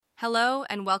Hello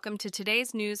and welcome to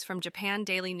today's news from Japan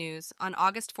Daily News on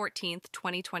August 14th,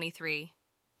 2023.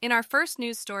 In our first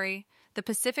news story, the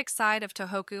Pacific side of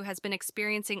Tohoku has been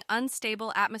experiencing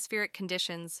unstable atmospheric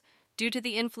conditions due to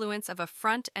the influence of a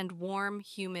front and warm,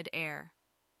 humid air.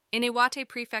 In Iwate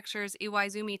Prefecture's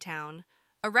Iwaizumi town,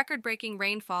 a record-breaking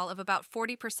rainfall of about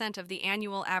 40% of the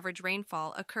annual average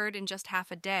rainfall occurred in just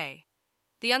half a day.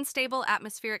 The unstable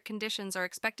atmospheric conditions are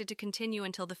expected to continue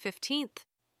until the 15th,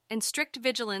 and strict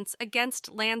vigilance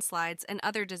against landslides and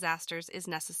other disasters is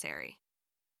necessary.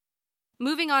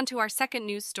 Moving on to our second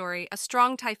news story, a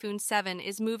strong Typhoon 7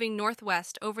 is moving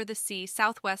northwest over the sea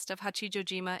southwest of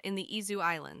Hachijojima in the Izu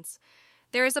Islands.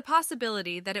 There is a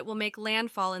possibility that it will make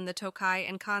landfall in the Tokai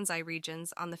and Kansai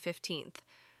regions on the 15th.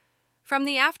 From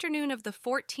the afternoon of the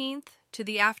 14th to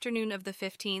the afternoon of the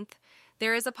 15th,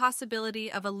 there is a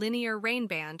possibility of a linear rain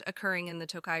band occurring in the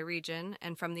Tokai region,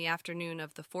 and from the afternoon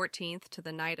of the 14th to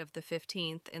the night of the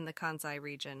 15th in the Kansai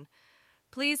region.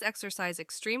 Please exercise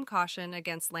extreme caution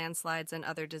against landslides and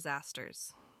other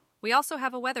disasters. We also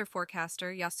have a weather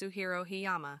forecaster, Yasuhiro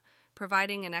Hiyama,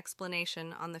 providing an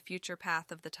explanation on the future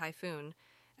path of the typhoon,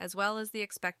 as well as the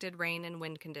expected rain and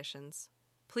wind conditions.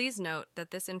 Please note that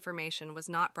this information was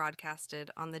not broadcasted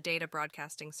on the data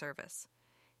broadcasting service.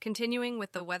 Continuing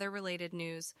with the weather-related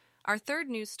news, our third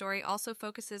news story also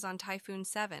focuses on Typhoon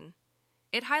 7.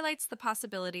 It highlights the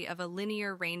possibility of a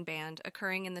linear rain band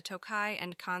occurring in the Tokai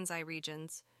and Kansai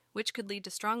regions, which could lead to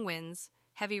strong winds,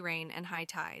 heavy rain, and high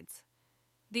tides.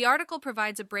 The article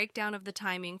provides a breakdown of the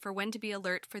timing for when to be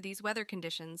alert for these weather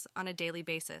conditions on a daily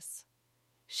basis.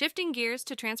 Shifting gears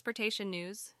to transportation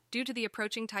news, due to the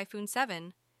approaching Typhoon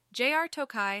 7, JR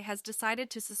Tokai has decided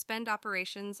to suspend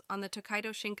operations on the Tokaido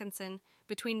Shinkansen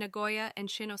between Nagoya and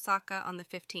Shin Osaka on the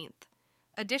 15th.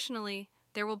 Additionally,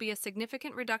 there will be a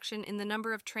significant reduction in the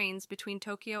number of trains between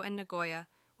Tokyo and Nagoya,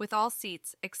 with all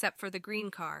seats except for the green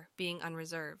car being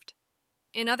unreserved.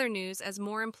 In other news, as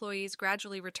more employees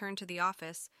gradually return to the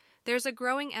office, there's a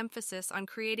growing emphasis on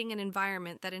creating an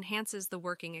environment that enhances the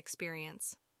working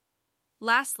experience.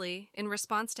 Lastly, in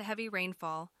response to heavy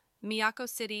rainfall, Miyako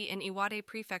City in Iwate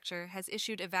Prefecture has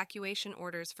issued evacuation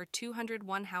orders for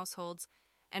 201 households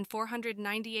and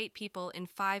 498 people in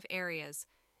 5 areas,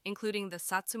 including the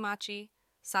Satsumachi,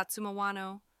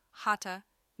 Satsumawano, Hata,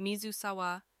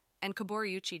 Mizusawa, and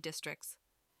Koboriuchi districts.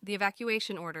 The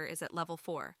evacuation order is at level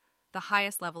 4, the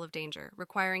highest level of danger,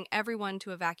 requiring everyone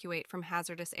to evacuate from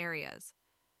hazardous areas.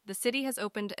 The city has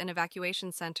opened an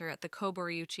evacuation center at the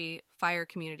Koboriuchi Fire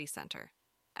Community Center.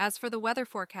 As for the weather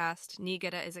forecast,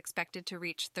 Niigata is expected to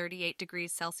reach 38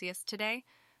 degrees Celsius today,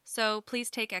 so please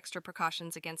take extra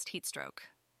precautions against heat stroke.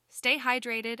 Stay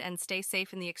hydrated and stay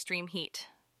safe in the extreme heat.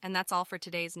 And that's all for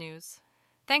today's news.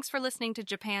 Thanks for listening to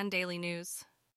Japan Daily News.